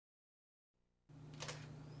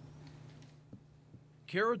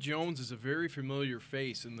Cara Jones is a very familiar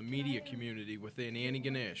face in the media community within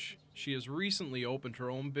Antigonish. She has recently opened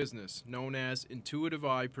her own business known as Intuitive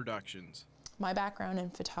Eye Productions. My background in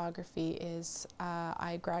photography is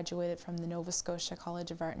I graduated from the Nova Scotia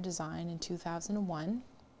College of Art and Design in 2001,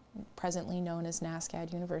 presently known as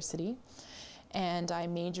NSCAD University, and I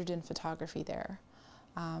majored in photography there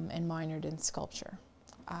and minored in sculpture.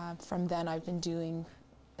 From then I've been doing,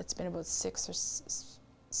 it's been about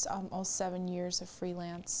almost 7 years of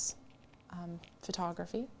freelance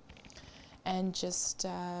photography, and just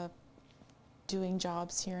doing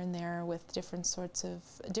jobs here and there with different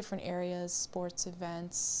areas, sports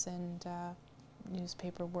events and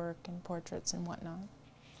newspaper work and portraits and whatnot.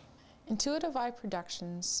 Intuitive Eye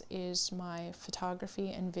Productions is my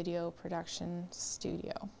photography and video production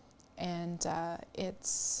studio, and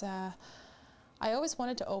I always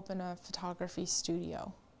wanted to open a photography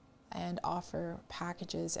studio and offer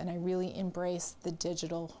packages, and I really embraced the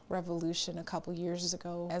digital revolution a couple years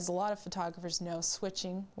ago. As a lot of photographers know,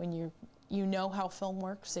 switching when you know how film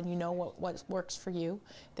works and you know what works for you,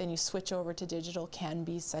 then you switch over to digital can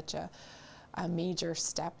be such a major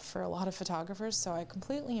step for a lot of photographers. So I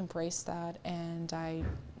completely embraced that, and I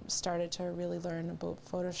started to really learn about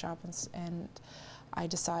Photoshop, and I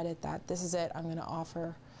decided that this is it, I'm going to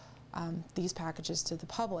offer these packages to the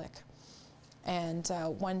public. And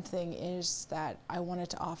one thing is that I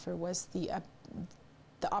wanted to offer was the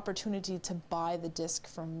opportunity to buy the disc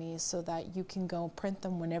from me, so that you can go print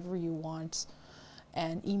them whenever you want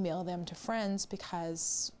and email them to friends,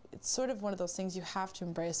 because it's sort of one of those things you have to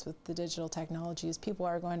embrace with the digital technologies. People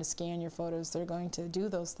are going to scan your photos, they're going to do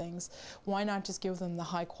those things. Why not just give them the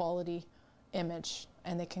high quality image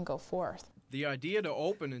and they can go forth? The idea to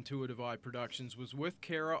open Intuitive Eye Productions was with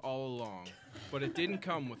Cara all along, but it didn't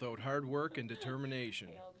come without hard work and determination.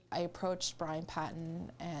 I approached Brian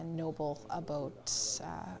Patton and Noble about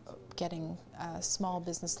getting a small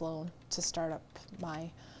business loan to start up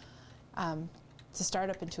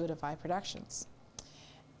Intuitive Eye Productions,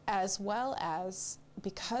 as well as,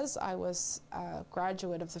 because I was a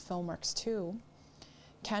graduate of the Filmworks too,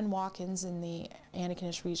 Ken Watkins and the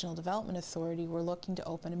Antigonish Regional Development Authority were looking to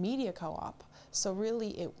open a media co-op. So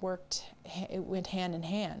really it went hand in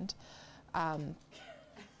hand.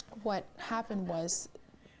 What happened was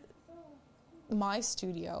my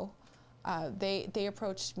studio, they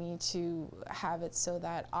approached me to have it so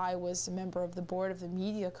that I was a member of the board of the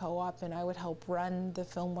media co-op, and I would help run the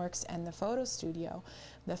Filmworks and the photo studio.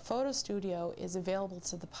 The photo studio is available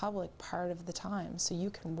to the public part of the time, so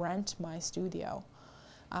you can rent my studio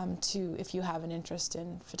if you have an interest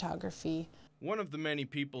in photography. One of the many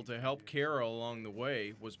people to help Cara along the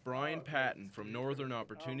way was Brian Patton from Northern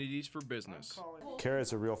Opportunities for Business. Cara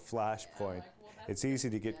is a real flashpoint. It's easy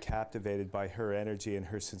to get captivated by her energy and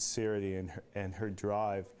her sincerity and her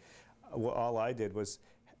drive. All I did was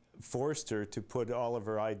forced her to put all of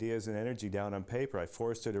her ideas and energy down on paper. I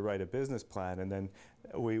forced her to write a business plan, and then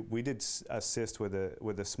we did assist with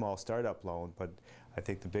a small startup loan. But I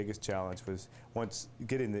think the biggest challenge was once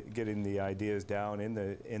getting the ideas down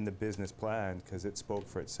in the business plan, because it spoke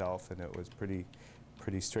for itself, and it was pretty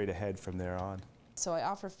straight ahead from there on. So I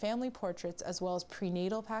offer family portraits as well as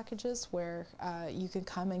prenatal packages, where you can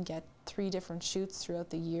come and get 3 different shoots throughout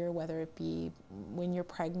the year, whether it be when you're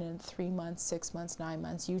pregnant, 3 months, 6 months, 9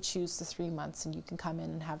 months. You choose the 3 months and you can come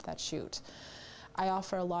in and have that shoot. I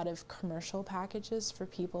offer a lot of commercial packages for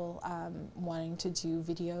people wanting to do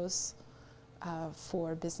videos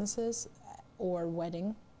for businesses, or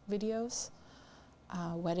wedding videos.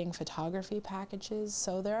 Wedding photography packages.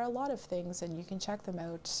 So there are a lot of things, and you can check them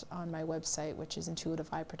out on my website, which is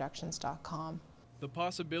intuitiveeyeproductions.com. The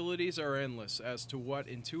possibilities are endless as to what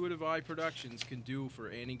Intuitive Eye Productions can do for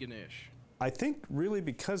Antigonish. I think really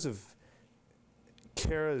because of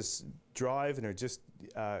Cara's drive and her just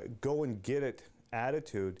go and get it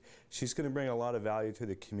attitude, she's going to bring a lot of value to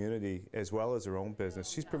the community as well as her own business.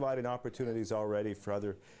 She's providing opportunities already for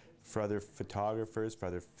other photographers, for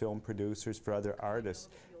other film producers, for other artists,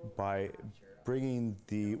 by bringing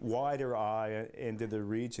the wider eye into the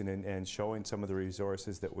region and showing some of the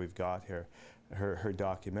resources that we've got here. Her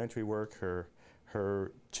documentary work,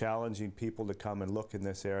 her challenging people to come and look in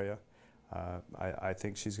this area. I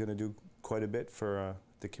think she's going to do quite a bit for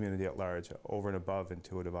the community at large, over and above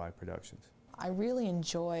Intuitive Eye Productions. I really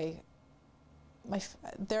enjoy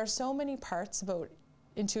there are so many parts about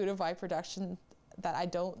Intuitive Eye Production that I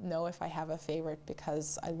don't know if I have a favorite,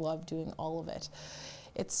 because I love doing all of it.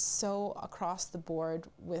 It's so across the board,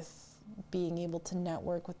 with being able to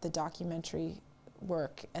network with the documentary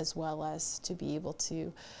work, as well as to be able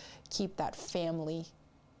to keep that family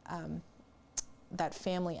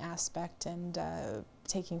aspect and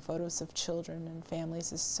taking photos of children and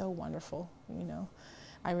families is so wonderful, you know.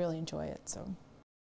 I really enjoy it, so.